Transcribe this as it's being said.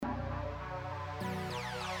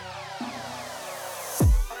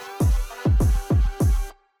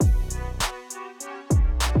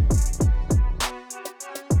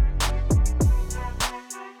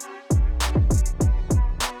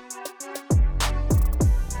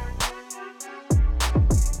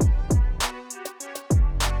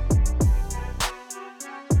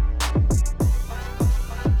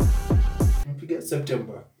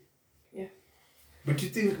September. Yeah. But do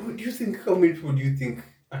you think how many people do you think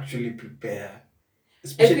actually prepare, I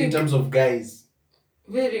especially in think terms of guys?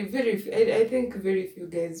 I think very few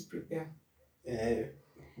guys prepare.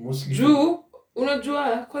 Mostly. Juu,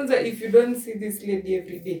 unajua, kwanza if you don't see this lady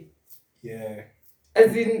every day. Yeah.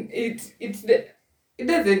 As in, it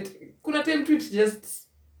doesn't, kuna time to it just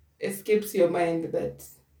escapes your mind that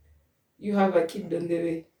you have a kid on the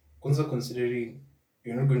way. Kwanza considering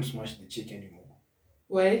you're not going to smash the chick anymore.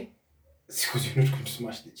 Why? It's because you're not going to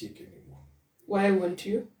smash the chick anymore. Why won't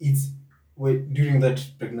you? It's during that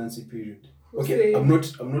pregnancy period. Who Okay, said?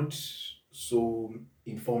 I'm not so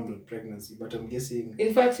informed on pregnancy, but I'm guessing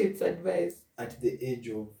In fact, it's advised. at the age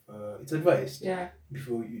of it's advised. Yeah.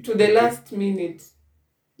 Before you To the last minute.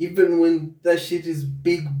 even when that shit is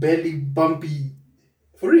big belly bumpy,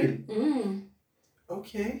 for real.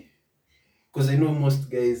 Okay. Because I know most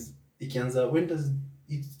guys, ikianza, when does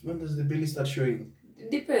the belly start showing? It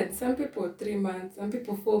depends. Some people 3 months, some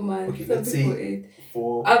people 4 months, Okay, some let's people say 8.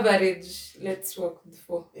 For Average, let's work with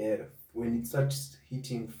 4. Yeah, when it starts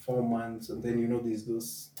hitting 4 months, and then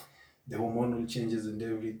there's the hormonal changes and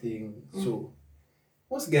everything. So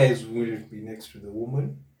most guys wouldn't be next to the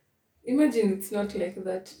woman. Imagine it's not like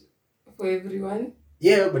that for everyone.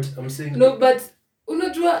 Yeah, but I'm saying no, but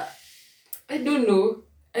unajua, I don't know.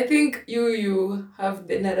 I think you have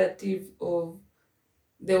the narrative of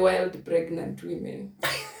the wild pregnant women.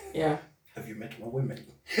 Yeah. Have you met my women?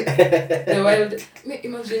 The wild.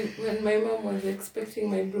 Imagine when my mom was expecting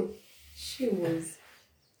my bro, she was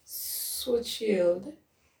so chilled.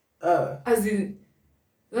 As in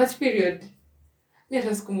that period, mi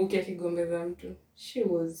hata sikumbuki akigombeza mtu. She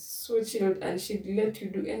was so chilled and she'd let you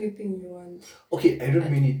do anything you want. Okay, I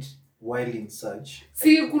don't mean it while in such.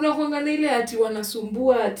 Si kuna kwanga ile ati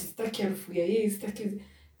wanasumbua ati sitaki harufu ya hii sitaki.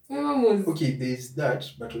 My mom was okay. There's that,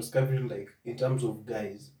 but I was covering like in terms of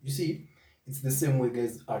guys. You see, it's the same way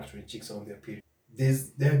guys act when chicks are on their period.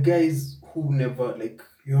 There are guys who never like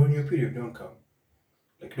you're on your period, don't come.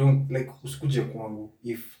 Like don't like usikuje kwangu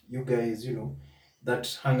if you guys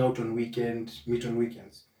that hang out on meet on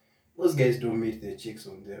weekends. Most guys don't meet their chicks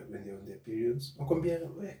when they're on their periods. Nakwambia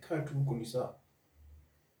wewe kaa tu huko ni sawa.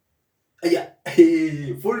 Yeah,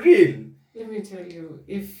 for real. Let me tell you,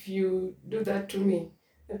 if you do that to me,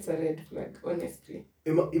 that's a red flag, honestly.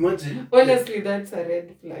 Imagine. Honestly, that's a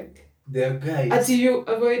red flag. There are guys. Until you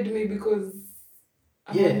avoid me because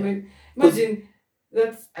imagine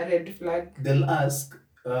that's a red flag. They'll ask.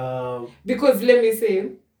 Because let me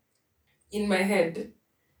say, in my head,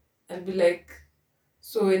 I'll be like,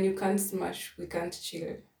 so when you can't smash, we can't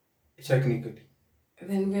chill. Technically.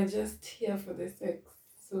 Then we're just here for the sex.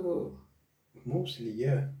 So. Mostly,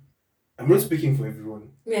 yeah. I'm not speaking for everyone.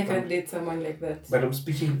 Me, I can't date someone like that. But I'm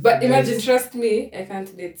speaking. But imagine, trust me, I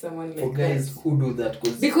can't date someone like that. For guys who do that,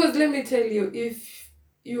 because let me tell you, if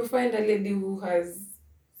you find a lady who has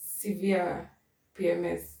severe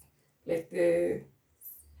PMS, like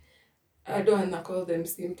I don't want to call them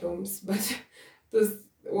symptoms, but those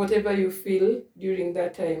whatever you feel during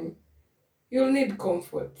that time, you'll need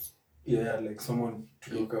comfort. Yeah, like someone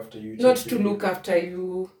to look after you. Not to look after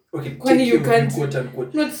you. Okay, you can't. Quote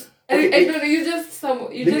unquote. Not. Okay, I don't know. You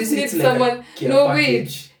just need someone. Like no, package.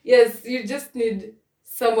 wait. Yes, you just need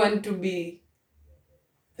someone to be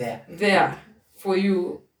there for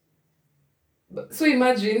you. So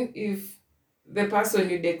imagine if the person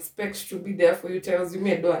you'd expect to be there for you tells you,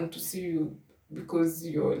 "Me, I don't want to see you because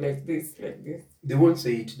you're like this, like this." They won't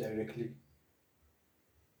say it directly.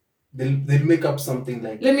 They'll make up something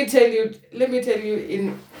like. Let me tell you.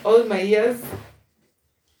 In all my years,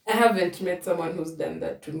 I haven't met someone who's done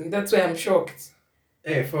that to me. That's why I'm shocked.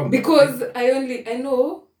 Because I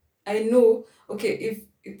know. Okay, if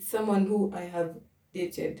it's someone who I have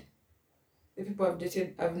dated, the people I've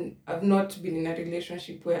dated, I've not been in a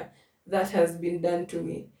relationship where that has been done to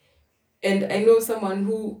me, and I know someone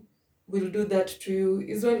who will do that to you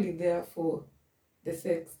is only there for the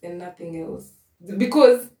sex and nothing else.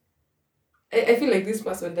 Because I feel like this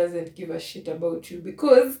person doesn't give a shit about you,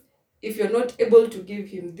 because if you're not able to give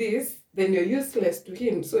him this, then you're useless to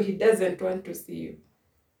him, so he doesn't want to see you.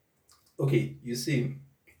 Okay, you see.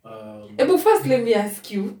 But first, let me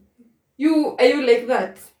ask you, are you like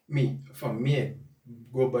that? Me, I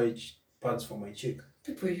go buy pads for my chick.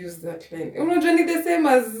 People use that line. Imagine the same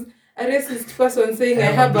as a racist person saying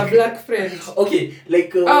I have a black friend. Okay,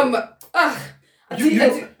 like let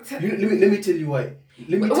me tell you why.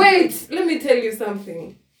 Let me tell you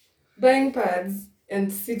something. Buying pads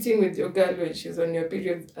and sitting with your girl when she's on her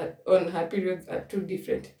periods are two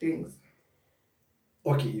different things.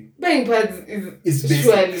 Okay. Buying pads It's basic.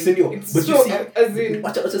 surely. Senior. It's But so, you see, as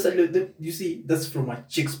in, you see, that's from a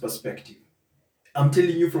chick's perspective. I'm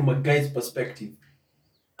telling you from a guy's perspective.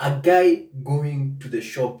 A guy going to the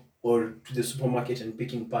shop or to the supermarket and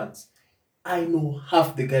picking pads, I know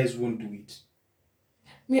half the guys won't do it.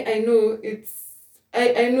 me, I know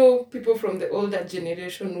I know people from the older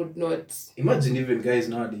generation would not. Imagine even guys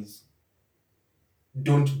nowadays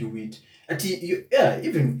don't do it.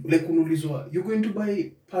 Even like unaulizwa, you're going to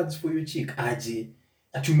buy pads for your chick. Aje.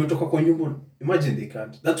 Ati umetoka kwa nyumba. Imagine they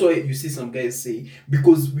can't. That's why you see some guys say,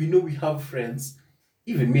 because we know we have friends.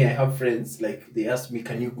 Even me, I have friends, like they ask me,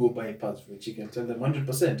 can you go buy pads for your chick? And tell them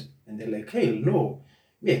 100%. And they're like, hell no.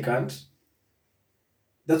 Me, I can't.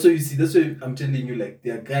 That's why you see, that's why I'm telling you, like,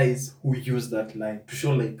 there are guys who use that line to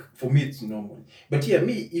show, like, for me, it's normal. But yeah,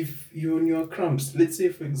 me, if you're on your cramps, let's say,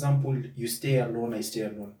 for example, you stay alone, I stay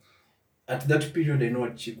alone. At that period, I know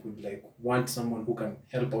a chick would, like, want someone who can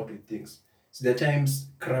help out with things. So there are times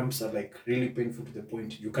cramps are, like, really painful to the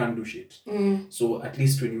point you can't do shit. So at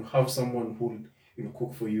least when you have someone who will,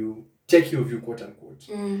 cook for you, take care of you, quote unquote.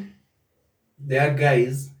 There are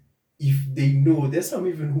guys, if they know, there's some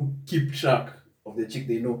even who keep track of the chick.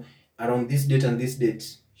 They know around this date and this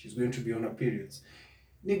date she's going to be on her periods.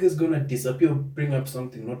 Niggas gonna disappear, bring up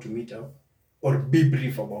something not to meet her, or be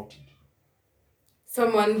brief about it.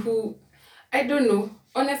 Someone who, I don't know,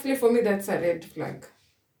 honestly, for me that's a red flag.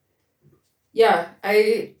 Yeah,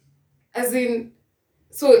 as in,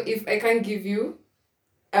 so if I can't give you,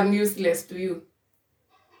 I'm useless to you.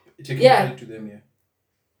 Yeah. To them, yeah.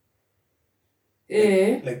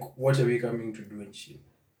 Yeah. Like, what are we coming to do and shit?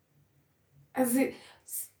 As it,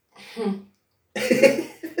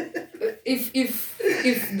 if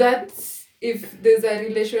there's a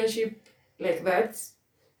relationship like that,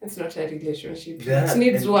 it's not a relationship. It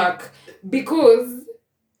needs work because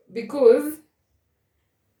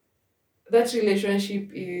that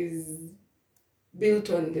relationship is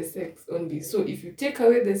built on the sex only. So if you take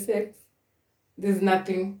away the sex, there's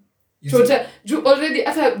nothing. Already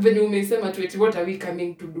after when you may say what are we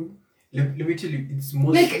coming to do? Let me tell you, it's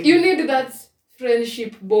mostly like you need that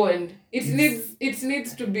friendship bond. It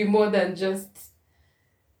needs to be more than just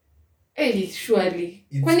surely.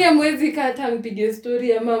 Kwani amwezi hata mpige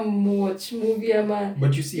story ama watch movie ama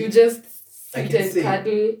but you see, you just sit and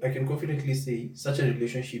cuddle. I can confidently say such a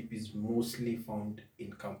relationship is mostly found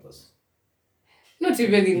in campus. Not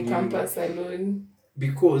even in campus alone.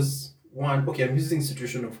 Because one, okay, I'm using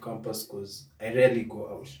situation of campus because I rarely go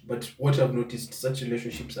out. But what I've noticed, such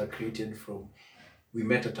relationships are created from we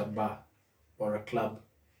met at a bar or a club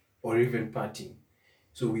or even partying.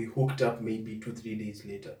 So we hooked up maybe 2-3 days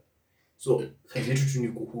later. So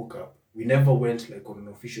hook up. We never went like on an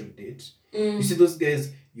official date. You see those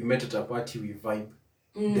guys you met at a party, we vibe.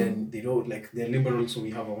 Then they don't like they're liberal, so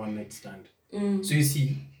we have a one night stand. So you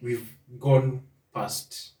see, we've gone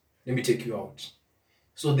past. Let me take you out.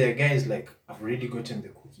 So there are guys like, I've already gotten the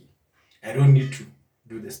cookie. I don't need to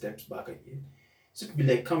do the steps back again. So it'd be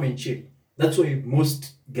like, come and chill. That's why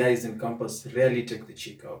most guys in campus rarely take the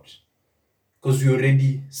chick out. Because we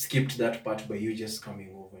already skipped that part by you just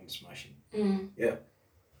coming over and smashing. Yeah.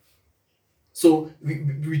 So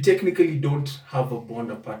we technically don't have a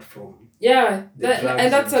bond apart from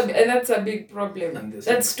that's a big problem.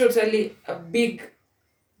 That's totally a big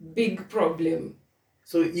problem.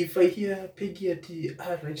 So if I hear Peggy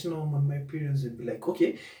right now I'm on my periods, it'd be like,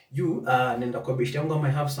 okay, you nenda kwa beshte yangu, I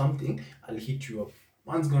might have something, I'll hit you up.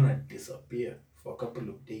 Man's gonna disappear for a couple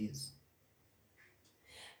of days.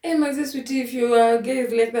 Hey manzi sweetie, if you are gay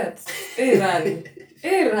like that, run.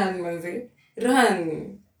 Run manzi.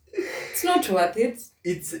 Run. It's not worth it.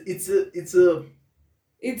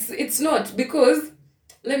 It's not, because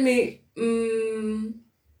let me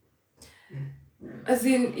as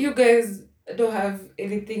in, you guys don't have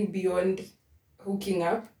anything beyond hooking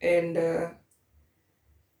up, and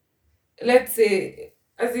let's say,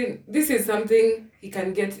 as in, this is something he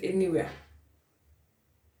can get anywhere.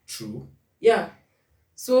 True. Yeah.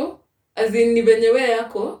 So as in, ni venyewe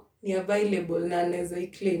yako ni available na anaweza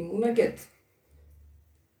iclaim, unaget.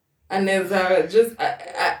 Anaweza just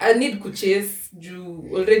I need kuchase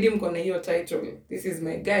juu already mko na hiyo title, this is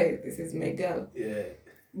my guy, this is my girl. Yeah.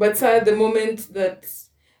 But at the moment that,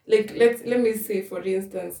 like, let me say, for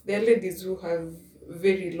instance, there are ladies who have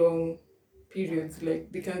very long periods,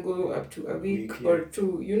 like they can go up to a week or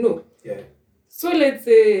two, Yeah. So let's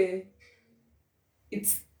say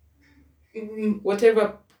it's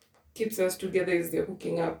whatever keeps us together is the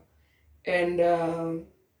hooking up, and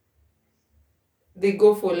they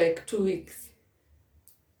go for like 2 weeks.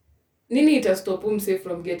 Nini itastop umse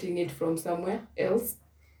from getting it from somewhere else?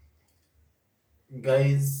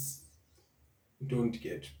 guys don't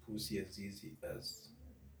get pussy as easy as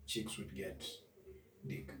chicks would get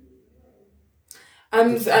dick.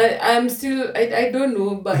 I'm still I don't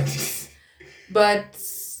know, but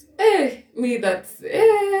me that's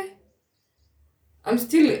I'm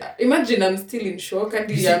still in shock.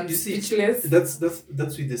 I'm speechless. That's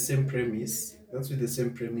with the same premise. That's with the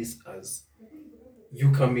same premise as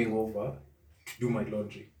you coming over to do my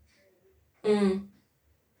laundry.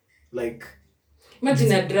 Like,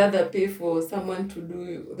 imagine I'd rather pay for someone to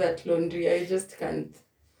do that laundry. I just can't.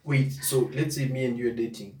 Wait, so let's say me and you are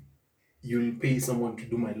dating. You'll pay someone to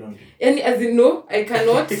do my laundry. And as in, no, I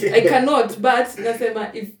cannot. I cannot. But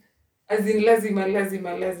nasema if as in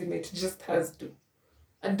lazima, it just has to.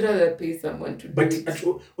 I'd rather pay someone to do it.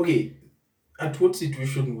 At what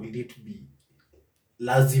situation will it be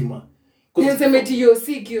lazima? Nasema you're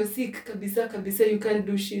sick, kabisa, you can't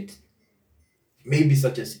do shit. Maybe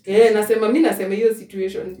such a situation. Nasema your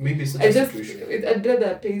situation. Maybe such a situation. I'd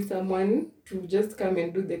rather pay someone to just come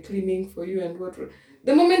and do the cleaning for you and what.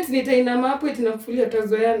 The moment nitainama hapo itinakufulia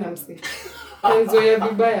tazoea na msi. Tazoea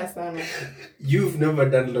vibaya sana. You've never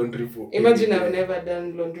done laundry for. Imagine I've never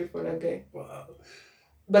done laundry for a guy. Wow.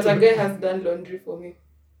 But a guy has done laundry for me.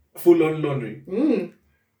 Full on laundry.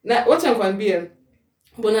 Na wacha nikwambie.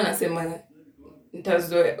 Mbona nasema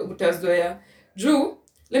utazoea. Juu,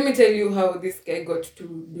 let me tell you how this guy got to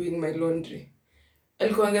doing my laundry.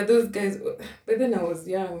 Alikuanga those guys, but then I was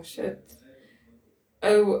young,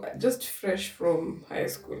 I was just fresh from high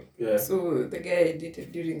school. Yeah. So the guy I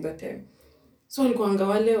dated during that time. So alikuanga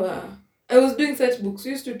wale I was doing such books.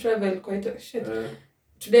 We used to travel quite a shit.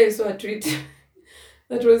 Today I saw a tweet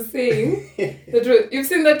that was saying you've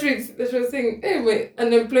seen that tweet that was saying, hey, my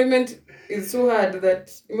unemployment is so hard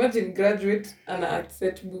that imagine graduate and at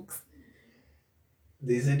set books.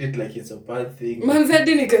 They said it like it's a bad thing. Manzi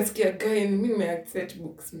hadi nikasikia guy mimi me at set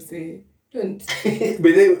books msee. Don't.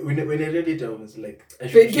 But then when I read it, I was like, I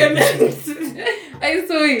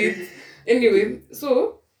saw it. Anyway,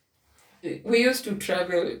 so we used to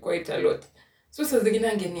travel quite a lot. So saa zingine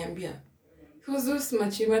angeniambia, who's those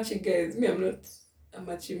machi guys? Me, I'm not a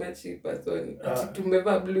machi person.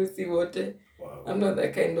 Tumeva blue sea wote. Wow. I'm not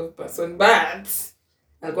that kind of person. But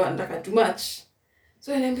alikuwa anataka too much.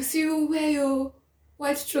 So ananiambia, see you wear your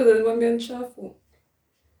white trousers, nimwambia ni chafu.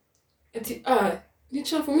 Ati ni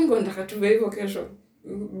chafu, mimi nataka tuvae hivyo kesho.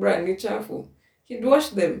 Bra, ni chafu. He'd wash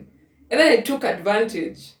them. And then I took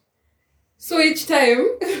advantage. So each time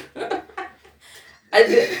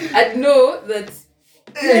I'd know that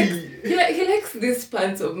he likes these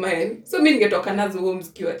pants of mine. So mimi ningetoka nazo home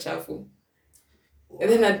zikiwa chafu. And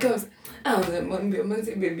then I'd come,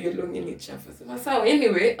 manzi baby your long ni chafu. So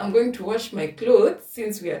anyway, I'm going to wash my clothes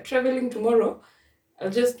since we are traveling tomorrow. I'll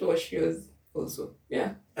just wash yours also.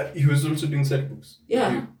 Yeah. He was also doing set books.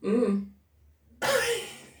 Yeah.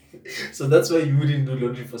 So that's why you wouldn't do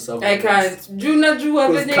laundry for someone. I can't. Najua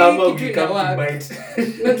venye kitu inawaka.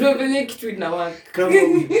 Najua venye kitu inawaka.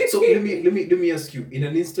 So let me ask you, in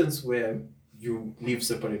an instance where you live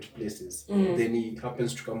separate places, then he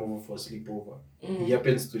happens to come over for a sleepover. He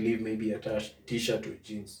happens to leave maybe a t-shirt or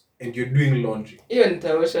jeans, and you're doing laundry. Hiyo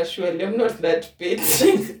nitaosha surely. I'm not that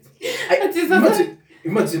petty.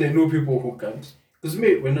 Imagine I know people who can't. Because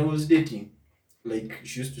when I was dating, like,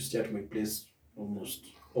 she used to stay at my place almost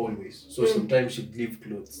always. So sometimes she'd leave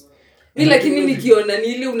clothes. Lakini nikiona ni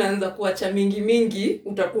ile unaanza kuacha mingi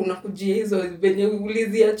utakuwa unakujia hizo venye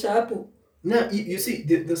uliziacha hapo. Now you see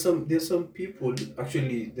there's some people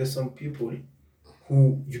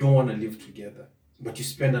who you don't want to live together, but you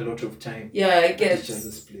spend a lot of time I get at each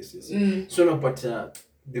other's places. So now, but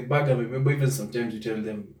the bag, I remember even sometimes you tell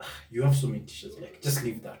them, you have so many t-shirts, like, just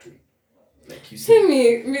leave that way. Like, you see.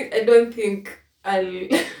 Me, I don't think I'll...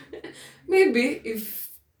 maybe if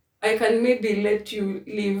I can maybe let you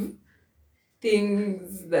leave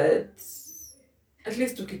things that at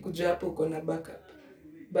least ukikuja hapo uko na backup.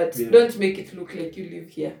 But don't make it look like you live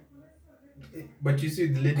here. But you see,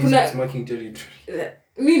 the ladies are marking territory.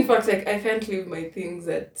 Me, in fact, like, I can't leave my things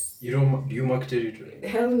at... You don't... Do you mark territory?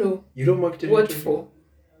 Hell no. You don't mark territory?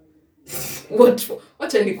 What for?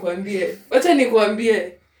 Wacha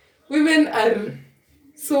nikwambie. Women are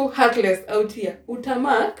so heartless out here.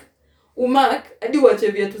 Umark, hadi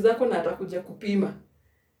uache viatu zako na atakuja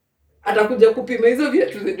kupima hizo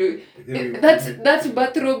viatu zetu. That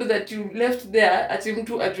bathrobe that you left there ati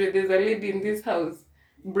mtu ajue there's a lady in this house.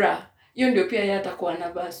 Bra. Hiyo ndio pia yeye atakuwa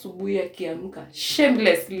anavaa asubuhi akiamka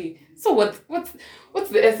shamelessly. So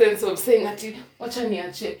what's the essence of saying ati wacha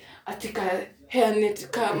niache ati ka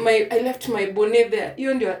hairnet I left my bonnet there.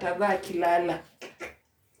 Hiyo ndio atavaa kilala.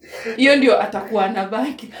 Hiyo ndio atakuwa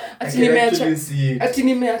anabaki. Ati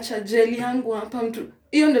nimeacha gel yangu hapa mtu.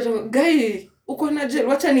 Hiyo ndio guy uko na gel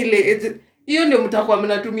wacha nile. Hiyo ndio mtakuwa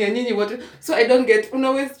mnatumia nyinyi wote. So I don't get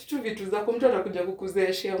una waste tu vitu zako mtu anakuja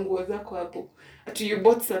kukuzeeshia nguo zako hapo. Ati you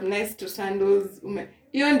bought some nice to sandals.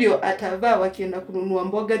 Hiyo ndio atavaa wakienda kununua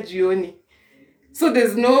mboga jioni. So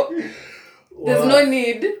there's no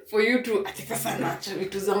need for you to ati sasa naacha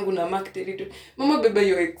vitu zangu na mark territory. Mama beba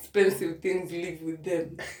your expensive things, live with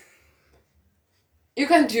them. You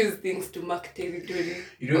can't use things to mark territory.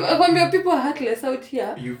 When people are heartless out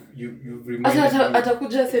here, you've reminded me.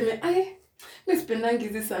 Atakuja seme, mi sipendangi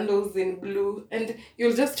hizi sandals in blue, and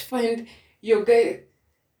you'll just find your guy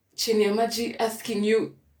chini ya maji asking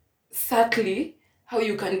you subtly how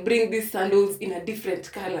you can bring these sandals in a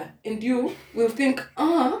different color, and you will think,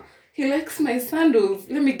 he likes my sandals,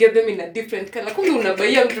 let me get them in a different color. Kumbe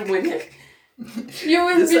unabaia mtu mwenye. You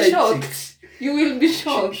will be shocked. You will be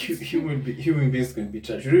shocked. Human beings can be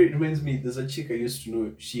trash. It reminds me, there's a chick I used to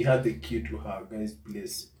know. She had the key to her guy's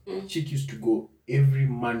place. Chick used to go every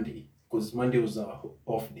Monday, because Monday was a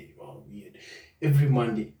off day. Wow, weird. Every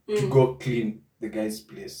Monday to go clean the guy's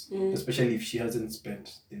place, especially if she hasn't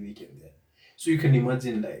spent the weekend there. So you can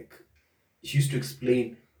imagine, like, she used to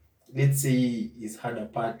explain, let's say he's had a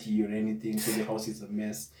party or anything, so the house is a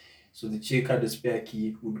mess. So the chick had a spare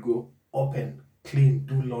key, would go open, clean,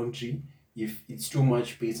 do laundry. If it's too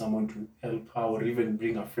much, pay someone to help her or even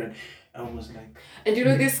bring a friend. I was like... And you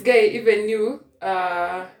know, this guy even knew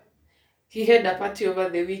he had a party over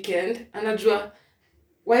the weekend. Anajua,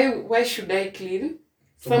 why should I clean?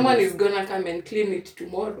 Someone is gonna come and clean it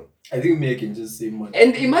tomorrow. I think me I can just say money.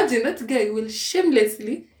 And imagine that guy will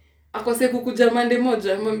shamelessly akose kukuja Monday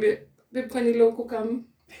moja mwambie babe kwani leo kukam.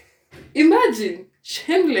 Imagine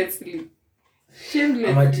shamelessly.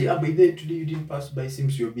 Amati, by the today you didn't pass by,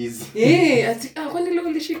 seems you're busy. Ati kwani leo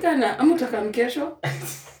ulishikana ama utakam kesho?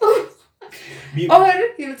 Or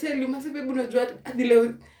he'll tell you masa babe unajua hadi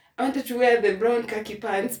leo I wanted to wear the brown khaki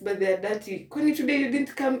pants but they are dirty. Kwani today you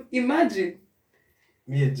didn't come? Imagine.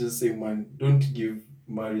 Me I just say, man, don't give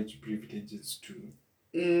marriage privileges to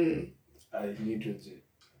a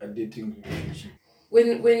dating relationship.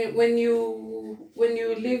 When you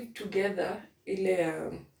live together, I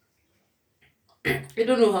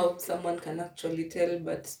don't know how someone can actually tell,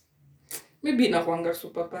 but maybe inakuanga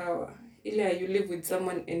superpower. You live with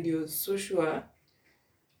someone and you're so sure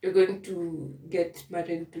you're going to get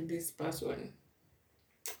married to this person.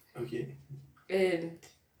 Okay. And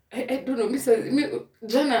I don't know,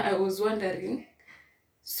 Jana, I was wondering,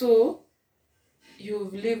 so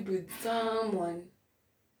you've lived with someone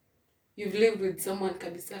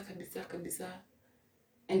kabisa,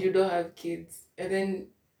 and you don't have kids, and then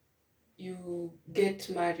you get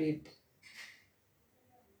married.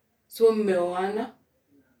 So mmeoana,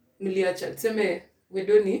 mliacha, tuseme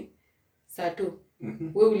wedoni Sato.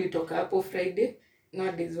 We ulitoka hapo Friday,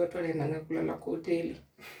 nowadays watu wanaenda kulala kwa hoteli.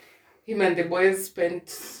 Him and the boys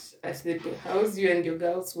spent at the house, you and your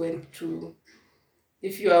girls went to,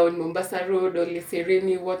 if you are on Mombasa Road or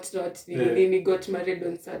Lesereni, whatnot, you got married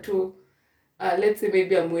on Sato. Let's say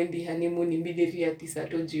maybe I'm Wendy honeymoon immediately at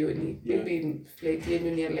Sato jioni. Maybe flight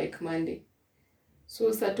yenu like Monday.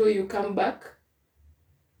 So Sato, you come back.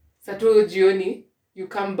 Sato jioni, you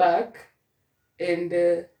come back, and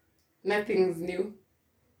nothing's new.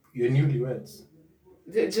 You're newlyweds.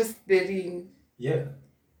 Just the ring. Yeah.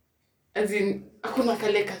 As in, akuna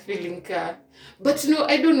kaleka feeling ka. But no,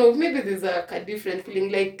 I don't know. Maybe there's a different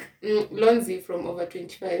feeling. Like Lonzi from Over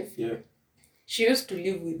 25. Yeah. She used to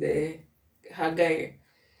live with her guy.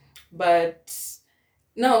 But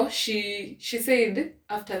now she said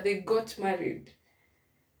after they got married,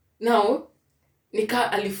 now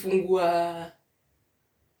nika alifungua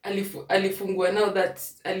now that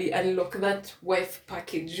unlock that wife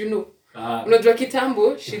package, you know. Unajua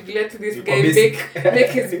kitambo, she'd let this guy make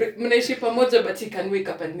his mnaishi pamoja, but he can wake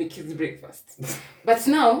up and make his breakfast. But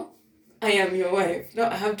now, I am your wife. Now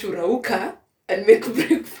I have to rauka and make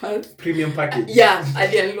breakfast. Premium package. Yeah,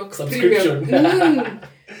 Ali unlocks subscription. Premium.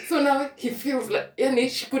 So now he feels like,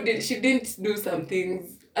 she didn't do some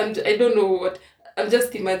things. And I don't know what, I'm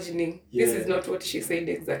just imagining. Yeah. This is not what she said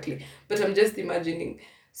exactly, but I'm just imagining.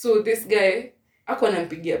 So this guy, ako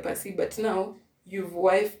anampigia pasi, but now, you've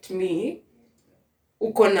wifed me,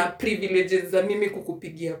 uko na privileges za mimi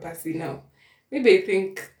kukupigia pasi now. Maybe I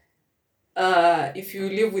think if you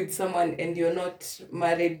live with someone and you're not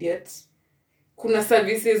married yet, kuna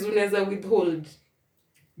services unaweza withhold.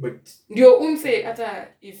 But ndio umse hata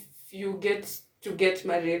if you get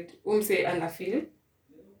married, umse anafeel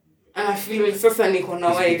sasa niko na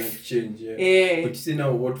wife. Change, yeah. But you see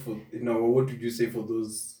now what would you say for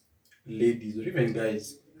those ladies or even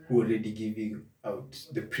guys who are already giving out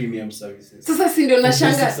the premium services. Sasa si ndio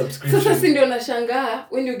nashangaa. Subscription. Sasa si ndio nashangaa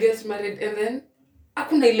when you get married and then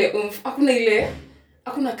hakuna ile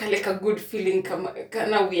hakuna kale ka good feeling kama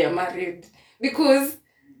kana we are married because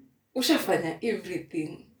ushafanya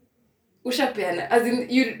everything. Ushapeana as in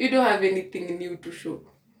you don't have anything new to show.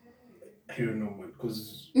 I don't know man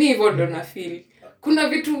because Me hivyo ndo na feel. Kuna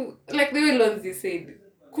vitu like the way Lonzi said.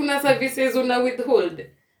 Kuna services una withhold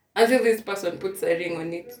until this person puts a ring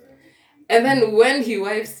on it. And then when he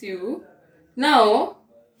wifes you, now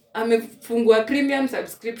amefungua premium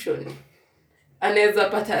subscription. Anaweza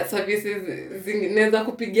pata services zinaweza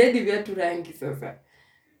kupigia hadi viatu rangi sasa.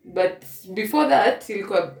 But before that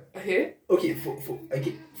ilikuwa okay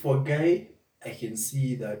for a guy I can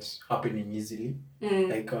see that happening easily.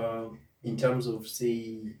 Like in terms of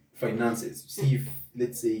say finances. See if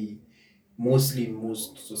let's say mostly in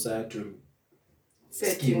most societal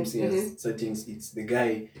schemes, settings, it's the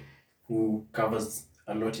guy who covers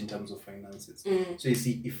a lot in terms of finances. So you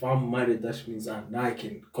see, if I'm married, that means now I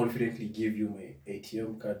can confidently give you my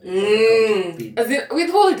ATM card. As in,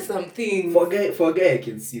 withhold something. For a guy, I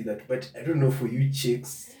can see that, but I don't know for you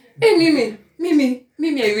chicks. Hey, Mimi,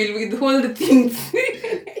 I will withhold things.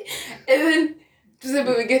 And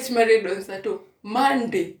then, we get married on Saturday.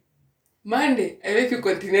 Monday, I make you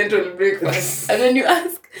continental breakfast. And then you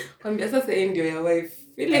ask, kwambia sasa hii ndio ya wife.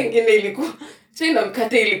 Ile ingine ilikuwa China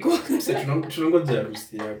mkate ilikuwa. Sasa tunangoja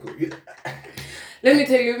harusi yako. Let me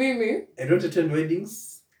tell you Mimi, I don't attend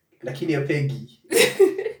weddings, lakini ya Peggy.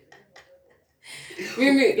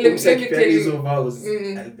 Mimi, let me tell you. Vows,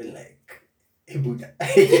 I'll be like, hey Buddha.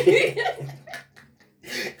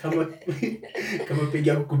 Kama Peggy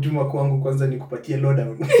yako kutuma kwangu kwanza nikupatie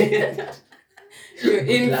lowdown. You're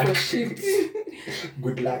in for shit.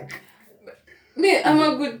 Good luck. Me, I'm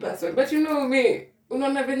a good person, but you know me,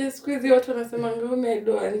 unaona venye siku hizi watu wanasema ngome I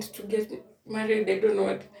don't want to get married, I don't know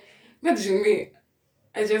what. Imagine me,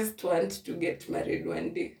 I just want to get married one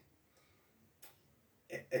day.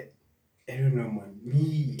 I don't know man.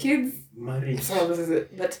 Me, kids, marriage.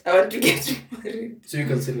 But I want to get married. So you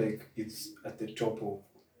can say like it's at the top of.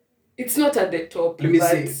 It's not at the top. Let me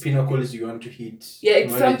say pinnacles you want to hit. Yeah,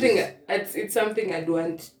 it's something I'd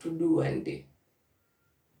want to do one day.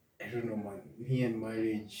 I don't know, man. Me and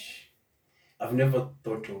marriage, I've never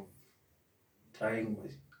thought of tying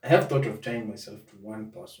I have thought of tying myself to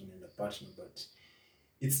one person and a partner, but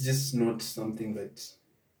it's just not something that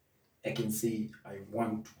I can say I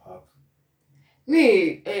want to have.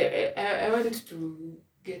 Me, I want to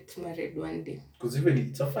get married one day. Because even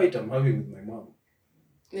it's a fight I'm having with my mom.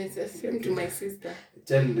 It's the same to my sister.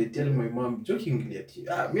 I tell my mom jokingly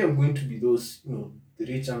me I'm going to be those, the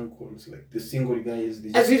rich uncles, like the single guys.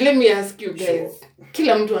 Let me ask you guys. Sure.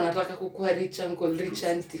 Kila mtu anataka kukuwa rich uncle, rich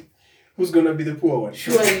auntie. Who's gonna be the poor one?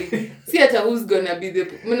 Surely. Si hata who's gonna be the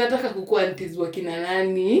mnataka kukuwa aunties wa kina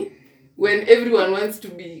nani when everyone wants to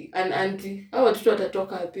be an auntie. Hao watoto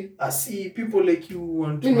watatoka wapi? I see people like you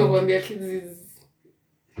want to. Mimi nakwambia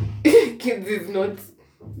kids is not.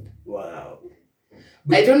 Wow.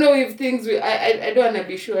 But I don't know if things will I don't want to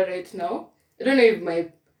be sure right now. I don't know if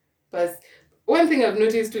my past. One thing I've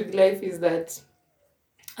noticed with life is that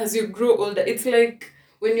as you grow older, it's like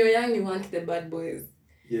when you're young you want the bad boys.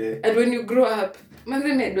 Yeah. And when you grow up, I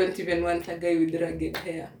don't even want a guy with ragged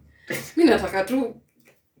hair. Mimi nataka tu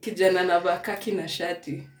kijana na bakaki na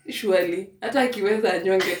shati. Surely. Hata akiweza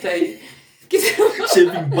anyonge tai.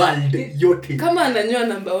 Shaving bald yote. Kama ananyoa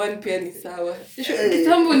number 1 pia ni sawa.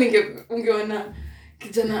 Kitambo ungeona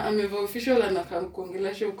kijana amevaa official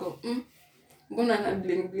anakamkuongelesha huko. Mbona ana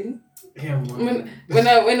bling bling? Yeah, man. When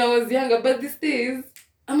I was younger, but these days,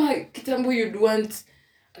 ama kitambo you'd want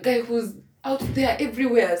a guy who's out there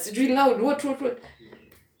everywhere, sijui loud, what.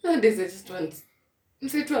 Nowadays I just want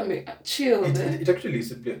msetu chill. It actually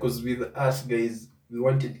is because with us guys, we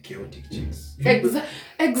wanted chaotic chicks.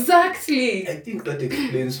 Exactly. I think that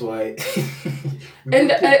explains why.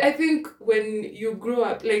 And I think when you grow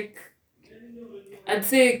up, like, I'd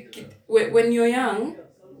say when you're young,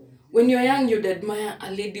 you'd admire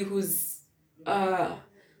a lady who's,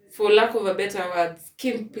 for lack of a better word,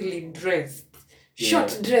 skimpily dressed. Yeah.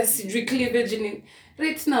 Short dress, cleavage in.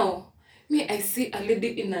 Right now, I see a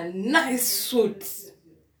lady in a nice suit.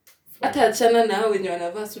 Hata achana na wenye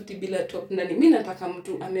wanavaa suti bila top ndani. Mimi nataka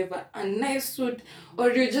mtu amevaa a nice suit,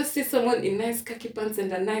 or you just see someone in nice khaki pants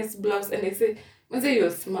and a nice blouse and I say, "Mzee,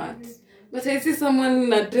 you're smart." But I see someone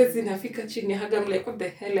in a dress inafika chini haga, I'm like, "What the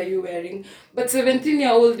hell are you wearing?" But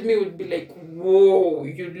 17-year-old me would be like, "Whoa,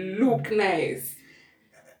 you look nice."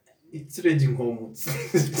 It's raging hormones.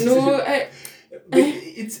 No,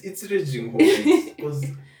 it's raging hormones because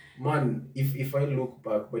Man, if I look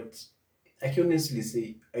back, but I can honestly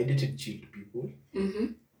say I dated chilled people.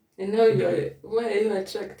 And now why are you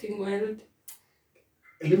attracting wild?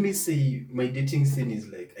 Let me say my dating scene is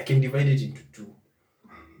like I can divide it into two.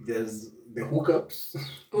 There's the hookups.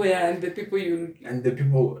 Oh yeah, and the people you and the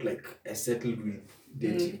people like I settled with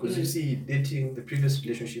dating. Because you see, dating the previous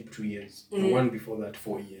relationship 2 years, the one before that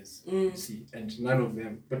 4 years. You see, and none of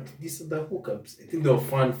them. But these are the hookups. I think they were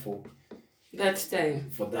fun for that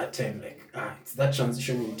time. For that time, like it's that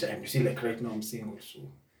transitioning time. You see, like right now I'm single, so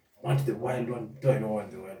I want the wild one. No, I don't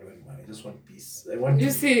want the wild one, man. I just want peace. I want.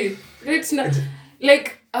 You see, right now,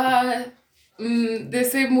 like the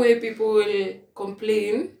same way people will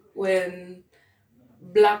complain when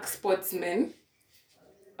black sportsmen,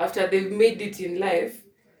 after they've made it in life,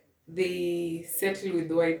 they settle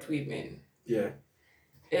with white women. Yeah.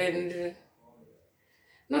 And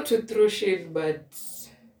not to throw shade, but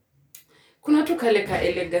kuna tu kale ka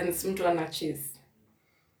elegance mtu ana chase.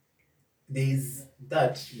 There's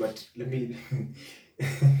that, but let me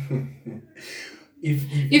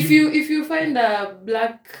if you find a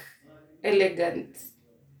black, elegant,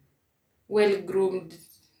 well-groomed,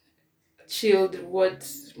 chilled,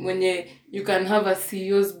 when you can have a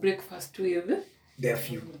CEO's breakfast with, there are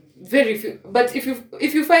few. Very few. But if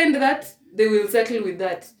you find that, they will settle with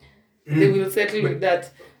that. They will settle with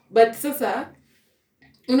that. But sasa,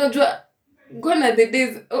 unajua, gone are the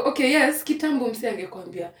days. Okay, yes, kitambo mse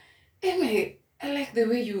angekwambia, I like the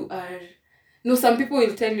way you are. No, some people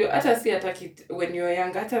will tell you, hata si ataki when you're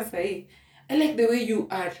young, hata sahi, I like the way you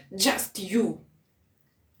are. Just you.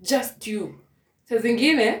 Just you. Sa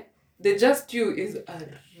zingine, the just you is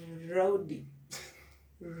a rowdy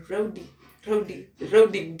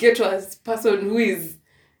ghetto-ass person who is,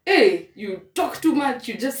 hey, you talk too much,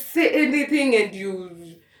 you just say anything and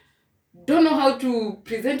you don't know how to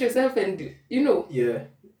present yourself and, Yeah.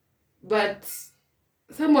 But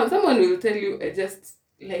someone will tell you, I just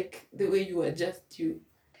like the way you are just you.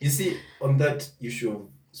 You see, on that issue of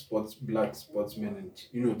black sportsmen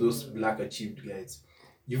and, those black achieved guys,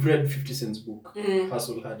 you've read 50 Cent's book,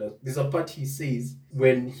 Hustle Harder. There's a part he says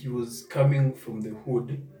when he was coming from the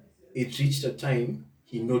hood, it reached a time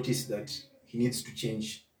he noticed that he needs to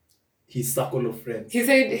change his circle of friends. He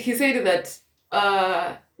said that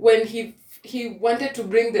when he wanted to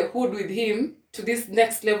bring the hood with him to this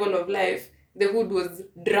next level of life, the hood was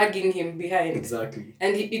dragging him behind. Exactly.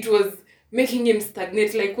 And it was making him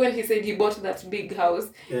stagnate. Like when he said he bought that big house,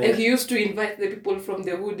 and he used to invite the people from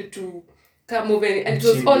the hood to come over, and it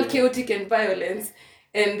was all chaotic and violence.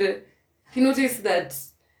 And he noticed that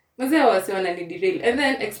mazee wase wananiderail, and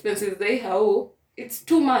then expenses it's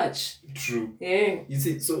too much. True. Yeah. You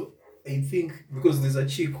see, so I think because there's a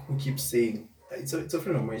chick who keeps saying, it's a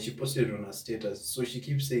friend of mine, she posted it on her status, so she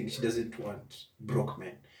keeps saying she doesn't want broke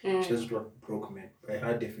men. She doesn't want broke men. By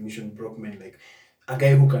her definition, broke men, like a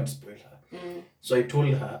guy who can't spoil her. So I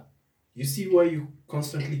told her, you see why you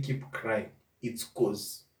constantly keep crying? It's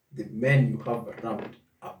because the men you have around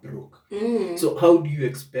are broke. So how do you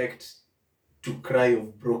expect to cry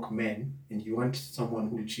of broke men and you want someone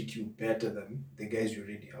who will treat you better than the guys you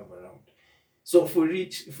already have around? So for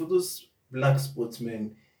those black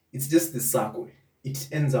sportsmen, it's just the circle. It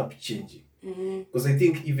ends up changing. Because I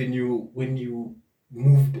think even when you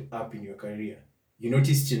moved up in your career, you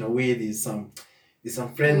noticed in a way there's some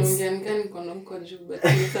friends. You're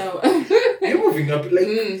moving up, like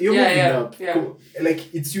you're moving up. Yeah.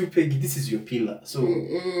 Like it's you, Peggy. This is your pillar. So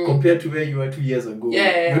compared to where you were 2 years ago,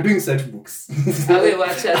 you're doing set books. See,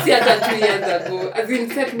 after 2 years ago, I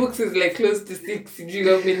think set books is like close to 6.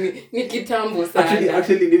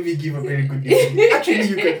 Actually, let me give a very good example.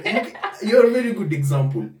 Actually, you're a very good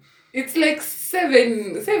example. It's like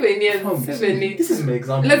 7 years, 7, 8. This is my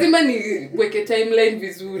example. Lazima niweke timeline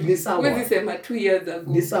vizuri. Ni sawa. Wezi sema 2 years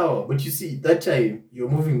ago. Ni sawa. But you see, that time, you're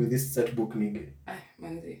moving with this set book nigga.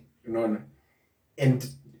 Manzi. No. And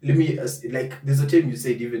let me, like, there's a time you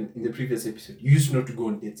said even in the previous episode, you used not to go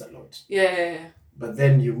on dates a lot. Yeah. But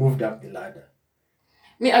then you moved up the ladder.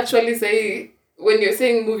 Me actually say, when you're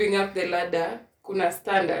saying moving up the ladder, kuna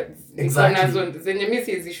standards. Exactly. Zenye mi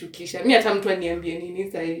siwezi shukisha. Mi hata mtu aniambie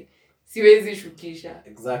nini sahi. Siwezi shukisha.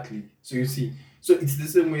 Exactly. So you see, so it's the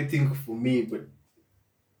same way I think for me, but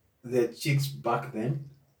the chicks back then,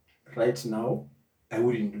 right now, I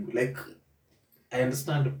wouldn't do. Like, I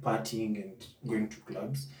understand partying and going to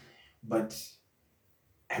clubs, but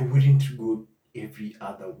I wouldn't go every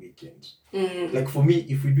other weekend. Like for me,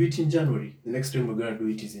 if we do it in January, the next time we're gonna do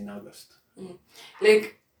it is in August.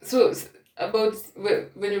 Like, so about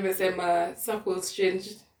when you say my circles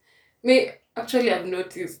changed, me actually I've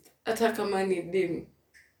noticed hata kama ni dim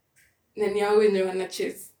nani hao wenye wana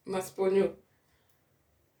chase Masponyo.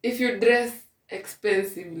 If you dress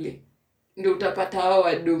expensively, ndio utapata hao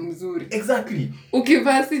wado mzuri. Exactly.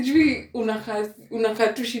 Ukivaa sijui unakaa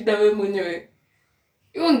tu shida wewe mwenyewe.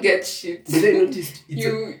 You won't get shit. But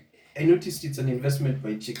I noticed it's an investment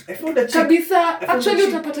by chicks. I found a chick. Kabisa. Actually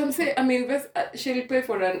utapata mse she'll pay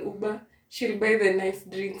for an Uber. She'll buy the nice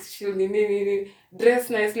drinks. She'll dress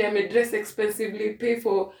nicely. Dress expensively. Pay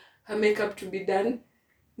for her makeup to be done.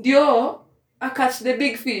 Ndio catch the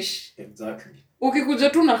big fish. Exactly. Ukikuja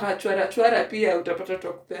tu na chwara pia utapata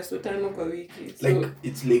tukupea sotano kwa wiki. So, like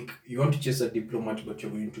it's like you want to chase a diplomat but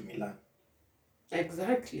you're going to Milan.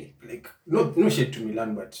 Exactly. Like no shit to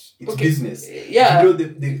Milan, but it's okay. Business. Yeah. You know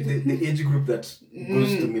the age group that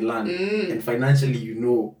goes to Milan, and financially you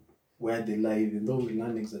know where they lie, even though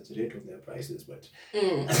Milan exaggerate on their prices, but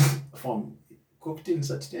from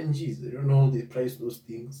cocktails at 10 G's, they don't know they price those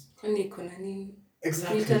things.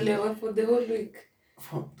 Exactly. For the whole week.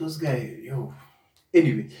 From those guys, yo.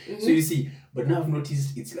 Anyway, so you see, but now I've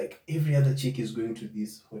noticed it's like every other chick is going to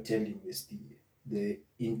this hotel investee, the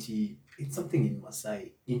Inti, it's something in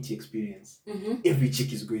Masai, Inti Experience. Every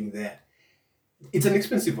chick is going there. It's an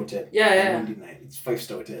expensive hotel. Yeah. Monday night. It's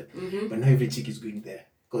 5-star hotel. But now every chick is going there.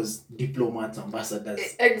 Because diplomats,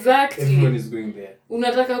 ambassadors. Exactly. Everyone is going there.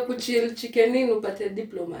 Unataka kuchill chickenini upate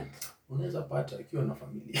diplomat. Unaweza pata akiwa na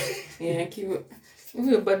familia. Yeah, akiwa.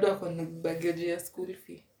 Huyo bado ako na baggage ya school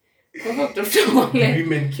fee. Kwa kutafuta wale.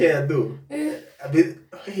 Women care though.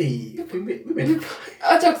 Hey, women.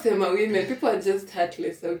 Acha kusema women, people are just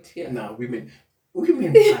heartless out here. Nah, women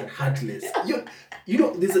are heartless. You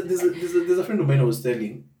know, there's a friend of mine I was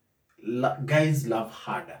telling, guys love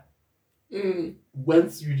harder.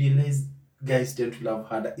 Once you realize guys tend to love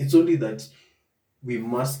harder, it's only that we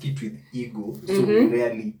mask it with ego, so we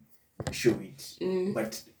rarely show it.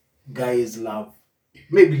 But guys love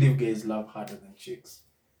harder than chicks.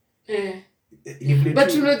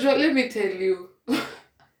 But let me tell you,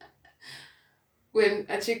 when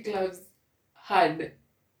a chick loves hard,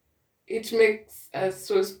 it makes us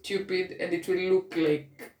so stupid, and it will look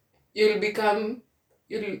like you'll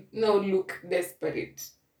now look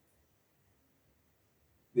desperate.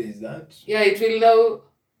 There's that? Yeah, it will now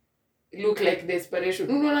look like desperation.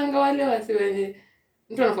 Unaona wale wasi wenye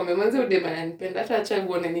mtu anakuambia manze udema ananipenda, hata acha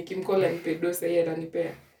uone nikimkola nipe dosa yeye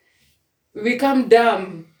ananipea. We become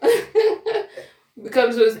dumb.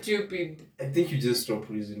 Become so stupid. I think you just stop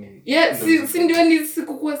reasoning. Yeah, si ndio ni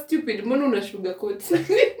sikukuwa stupid. Mbona una sugarcoat?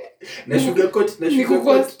 Na sugarcoat.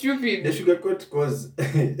 Nikukuwa stupid. Na sugarcoat cause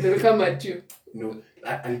they come at you. No,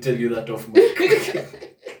 I'll tell you that off mic.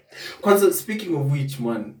 Kwanza, speaking of which,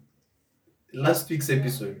 man, last week's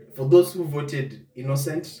episode, for those who voted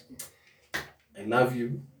innocent, I love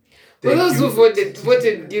you. For those who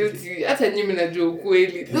voted guilty, hata nyinyi mnajua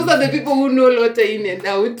ukweli. Those are the people who know Lota in and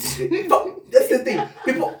out. That's the thing.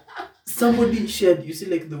 Somebody shared, you see,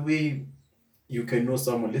 like the way you can know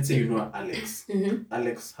someone. Let's say you know Alex.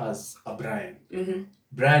 Alex has a Brian.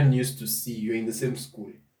 Brian used to see you in the same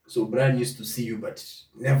school. So Brian used to see you but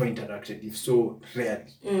never interacted, if so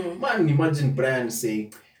rarely. Man, imagine Brian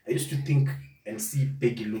saying, I used to think and see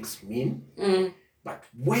Peggy looks mean, but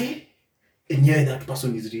where? And yeah, that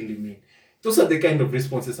person is really mean. Those are the kind of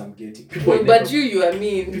responses I'm getting. You are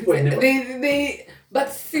mean. People but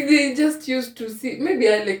see, they just used to see. Maybe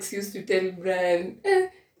Alex used to tell Brian,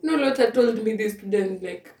 no, Lotta told me this student,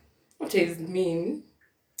 like, what is mean?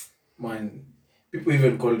 Man, people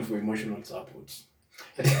even called for emotional support.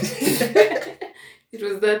 It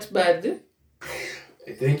was that bad.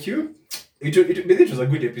 Thank you. It was a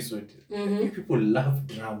good episode. You people love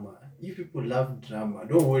drama.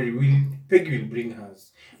 Don't worry, Peggy will bring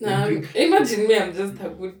hers. Imagine me, I'm just a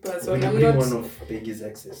good person. We'll bring one of Peggy's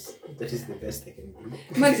exes. That is the best I can do.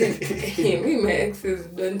 Imagine me, my exes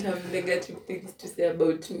don't have negative things to say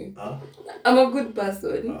about me. I'm a good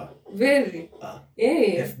person. Very.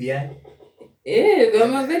 Yeah. FBI? Yeah,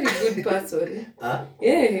 I'm a very good person.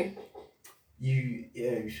 Yeah.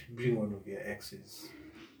 You should bring one of your exes.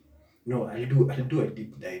 No, I'll do a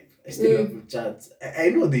deep dive. I still have the chats. I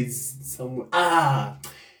know there's someone.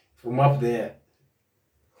 From up there.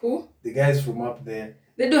 Who? The guys from up there.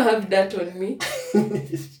 They don't have that on me.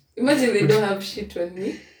 Imagine they don't have shit on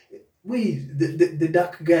me. Wait, the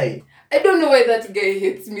dark guy. I don't know why that guy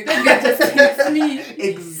hates me. That guy just hates me.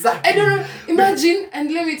 Exactly. I don't know. Imagine,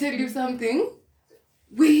 and let me tell you something.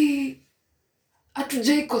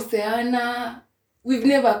 Hatujai koseana. We've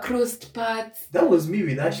never crossed paths. That was me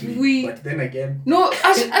with Ashley. But then again. No,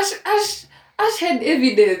 Ash had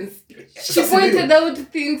evidence. She pointed out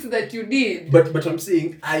things that you did. But I'm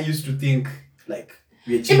saying, I used to think, like,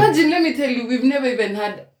 Imagine, let me tell you, we've never even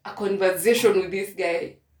had a conversation with this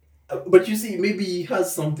guy. But you see, maybe he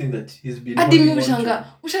has something that he's been hadi mimi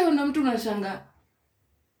ushaona mtu unashanga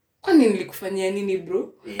kwani nilikufanyia nini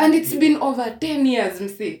bro? And it's been over 10 years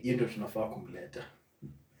msee. Yeye ndio tunafaa kumleta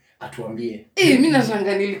atuambie. Mimi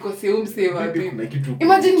nashanga nilikosea msee wapi?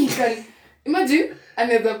 Imagine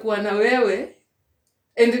anaweza kuwa na wewe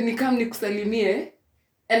and nikam nikusalimie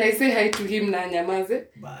and I say hi to him na anyamaze.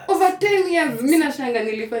 Over 10 years mimi nashanga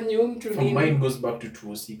nilifanyia mtu nini? Mine goes back to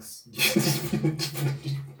 2006.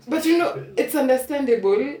 But you know, it's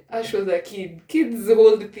understandable. Ash was a kid. Kids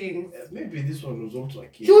hold things. Maybe this one was also a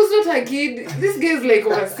kid. He was not a kid. This guy is like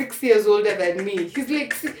over 6 years older than me. He's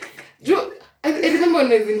like... I remember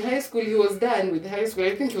when I was in high school, he was done with high school.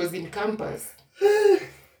 I think he was in campus.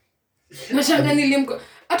 Nashanga nilimko...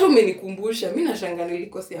 Ato umenikumbusha. Mimi nashanga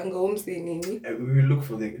nilikosianga umse nini. We will look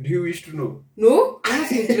for them. Do you wish to know? No, I'm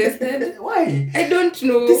not interested. Why? I don't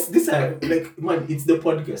know. This are like, man, it's the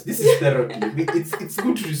podcast. This is therapy. It's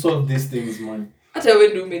good to resolve these things, man. Ata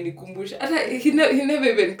wendo umenikumbusha. He never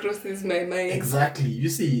even crosses my mind. Exactly. You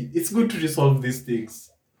see, it's good to resolve these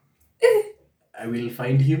things. I will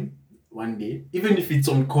find him one day, even if it's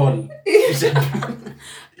on call.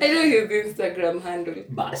 I know his Instagram handle.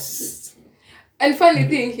 Bas. And funny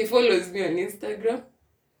thing, he follows me on Instagram.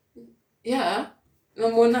 Yeah.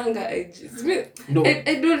 Namonanga ages. No.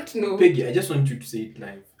 I don't know. Peggy, I just want you to say it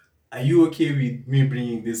live. Are you okay with me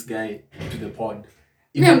bringing this guy to the pod?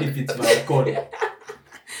 Even if it's by call.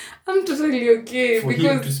 I'm totally okay. For because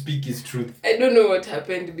him to speak his truth. I don't know what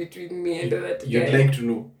happened between me and that guy. You'd like to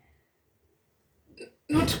know?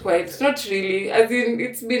 Not quite. Not really. As in,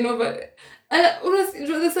 it's been over...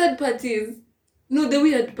 the sad part is... No, the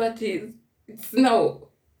weird part is... It's now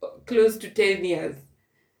close to 10 years.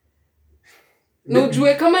 No,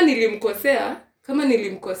 jue kama nilimkosea,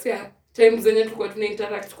 times zenye tulikuwa tuna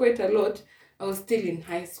interact quite a lot, I was still in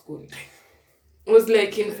high school. I was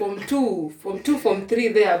like in form 2, form 3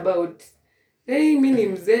 there about. Hey, mimi ni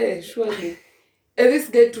mzee, surely. And this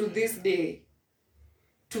guy to this day,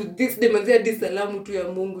 manzia di salamu tu ya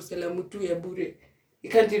Mungu, salamu tu ya bure. He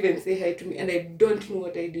can't even say hi to me, and I don't know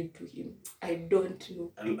what I did to him. I don't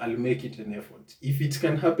know. I'll make it an effort. If it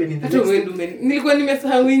can happen in the nilikuwa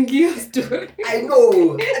nimesahau ingio story. I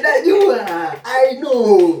know. I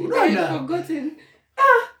know. I've forgotten.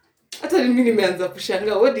 Hata mimi nimeanza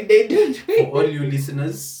kushanga. What did I do? For all you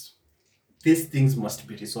listeners, these things must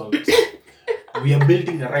be resolved. We are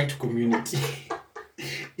building a right community.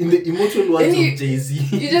 In the immortal words of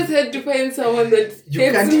Jay-Z. You just had to find someone that you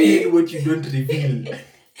can't feel what you don't reveal.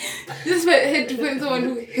 Just had to find someone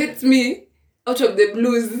who hates me out of the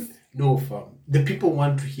blues. No, fam. The people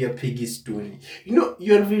want to hear Peggy's story. You know,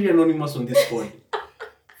 you're very anonymous on this pod.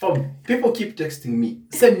 Fam, people keep texting me.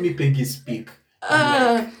 Send me Peggy's pic.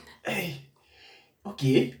 Like, hey,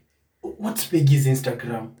 okay. What's Peggy's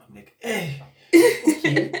Instagram? I'm like, hey,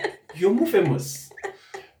 okay. You're more famous.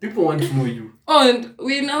 People want to know you. And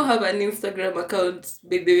we now have an Instagram account,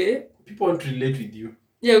 by the way. People want to relate with you.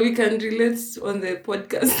 Yeah, we can relate on the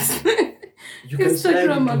podcast. You can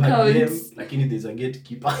Instagram account. Like there's a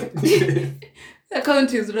gatekeeper. The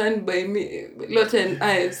account is run by me, Lot and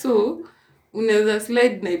I. So, unaweza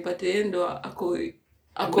slide na ipate endo ako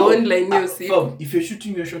online news. If you're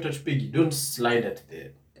shooting your shot at Peggy, don't slide at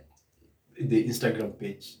the Instagram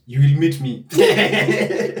page. You will meet me.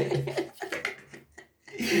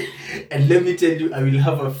 And let me tell you, I will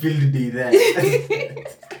have a field day there.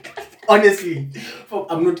 Honestly,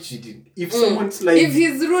 I'm not cheating. If someone slides... If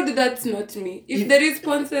he's rude, that's not me. If the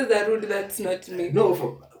responses are rude, that's not me.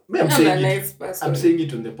 No, I'm a nice person. I'm saying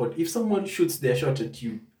it on the pod. If someone shoots their shot at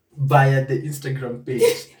you via the Instagram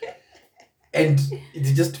page and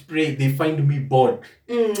they just pray they find me bored,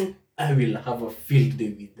 I will have a field day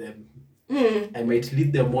with them. I might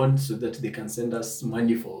lead them on so that they can send us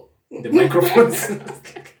money for the microphones.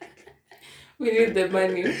 We need the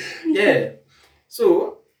money. Yeah.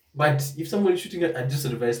 So, but if someone is shooting at, I just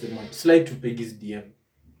advise them on slide to Peggy's DM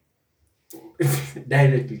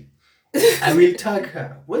directly. I will tag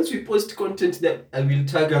her. Once we post content there, I will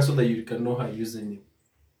tag her so that you can know her username.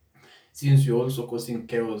 Since you're also causing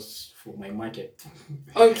chaos for my market.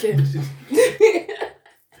 Okay.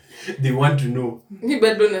 They want to know. Ni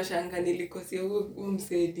bado nashanga nilikosea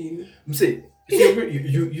umsaidini. Mse,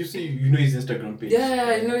 you see, you know his Instagram page. Yeah,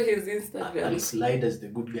 I know his Instagram. I'll slide as the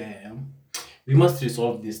good guy I am. We must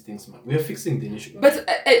resolve these things, man. We are fixing the issue. But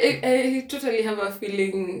I totally have a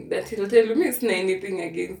feeling that he'll tell me it's not anything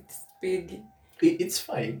against Peggy. It's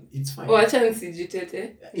fine. It's fine. Acha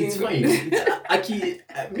nisijitete. It's fine.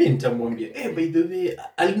 Me nitamwambia, hey, by the way,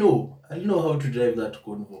 I'll know how to drive that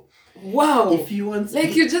convo. Wow. If he wants,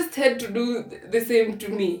 like you just had to do the same to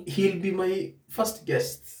me. He'll be my first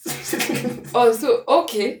guests. Oh, so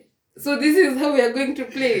okay. So this is how we are going to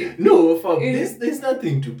play. No, fam, there's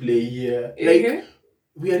nothing to play here. Like,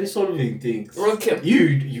 we are resolving things. Okay.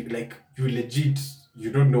 You legit,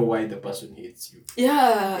 you don't know why the person hates you.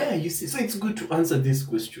 Yeah, you see. So it's good to answer this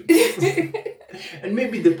question. And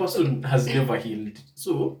maybe the person has never healed.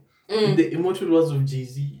 So, in the immortal words of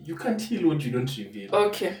Jay-Z, you can't heal what you don't reveal.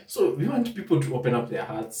 Okay. So we want people to open up their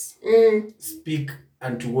hearts, speak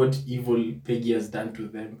unto what evil Peggy has done to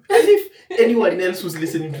them. And if anyone else who's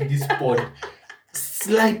listening to this pod,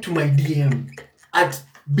 slide to my DM at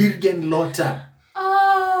Birgen Lotta.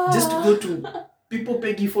 Just go to people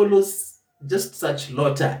Peggy follows, just search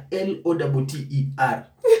Lotta, Lotter.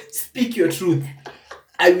 Speak your truth.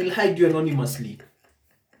 I will hide you anonymously.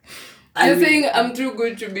 You're saying I'm too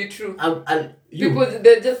good to be true. People,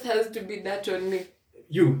 there just has to be that on me.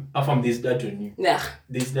 You, Afam, there's that on you. Nah.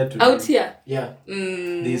 There's that on Out you. here? Yeah.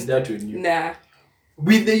 There's that on you. Nah.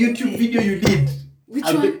 With the YouTube video you did. Which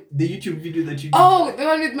one? The YouTube video that you did. Oh, the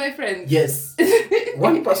one with my friends. Yes.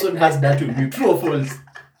 One person has that on you. True or false?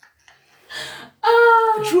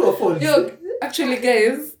 True or false? Yo, actually,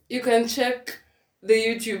 guys, you can check the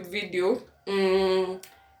YouTube video.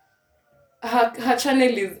 Her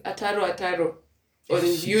channel is Ataro on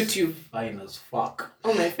YouTube. Fine as fuck.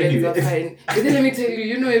 Oh, my friends are fine. But then let me tell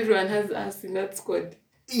you, everyone has us in that squad.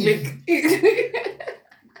 Like,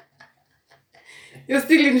 you're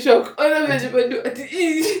still in shock.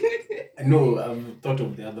 No, I've thought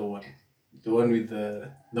of the other one. The one with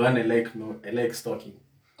the one I like. No, I like stalking.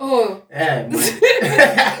 Oh. Yeah,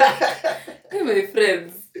 Hey, my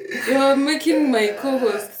friends, you're making my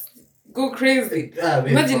co-hosts go crazy.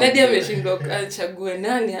 Imagine Nadia ameshindwa achague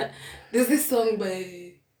nani. There's this song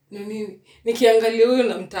by nikiangalia huyo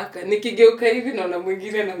namtaka, nikigeuka hivi naona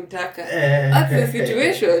mwingine namtaka. That's the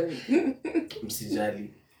situation.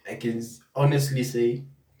 Msijali. I can honestly say,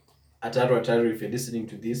 Ataro, if you're listening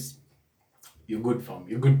to this, you're good fam.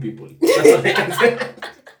 You're good people. That's what I can say.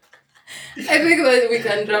 I think that we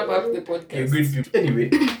can wrap up the podcast. You're good people. Anyway,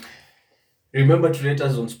 remember to rate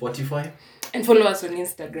us on Spotify. And follow us on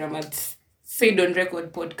Instagram at Said on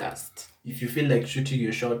Record Podcast. If you feel like shooting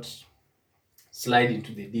your shot, slide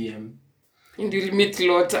into the DM. And you'll meet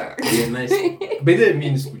Lotta. Yeah, nice. By the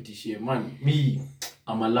means, man, me,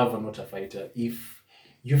 I'm a lover, not a fighter. If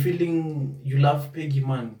you're feeling you love Peggy,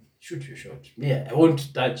 man, shoot your shot. Yeah, I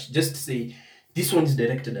won't touch. Just say, this one is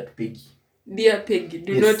directed at Peggy. Dear Peggy,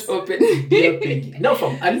 do not open. Dear Peggy. No,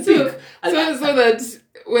 I'll so pick. So that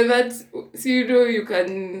when that, so you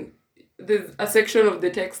can, there's a section of the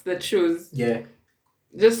text that shows. Yeah.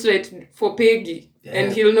 Just write for Peggy,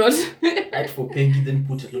 and he'll not. Write for Peggy, then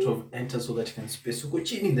put a lot of enter so that you can space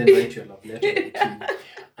Sukochini, then write your love letter.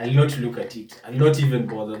 I'll not look at it. I'll not even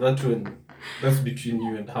bother. That one, that's between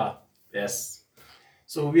you and her. Yes.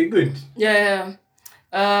 So we're good. Yeah.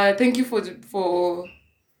 Thank you for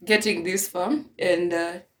getting this far,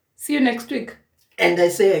 and see you next week. And I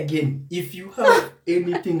say again, if you have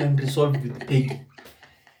anything unresolved with Peggy,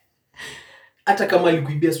 hata kama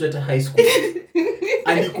alikuibia sweater high school,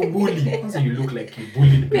 alikubully, so you look like you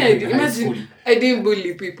bullied people in high school. I didn't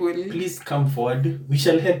bully people. Please come forward. We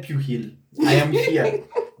shall help you heal. I am here.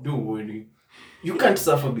 Don't worry. You can't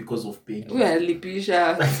suffer because of pain.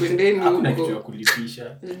 Lipisha, hakuna kitu ya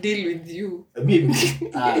kulipisha. I'll deal with you. Mimi,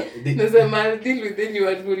 I'll deal with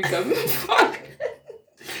anyone who will come.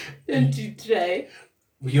 Don't you try.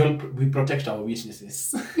 We protect our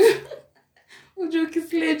weaknesses. Ujoki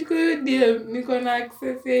slide kwa hiyo DM, niko na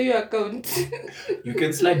access ya hiyo account. You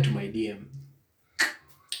can slide to my DM.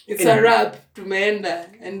 It's a wrap, tumeenda,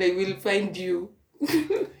 and I will find you.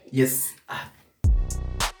 Yes.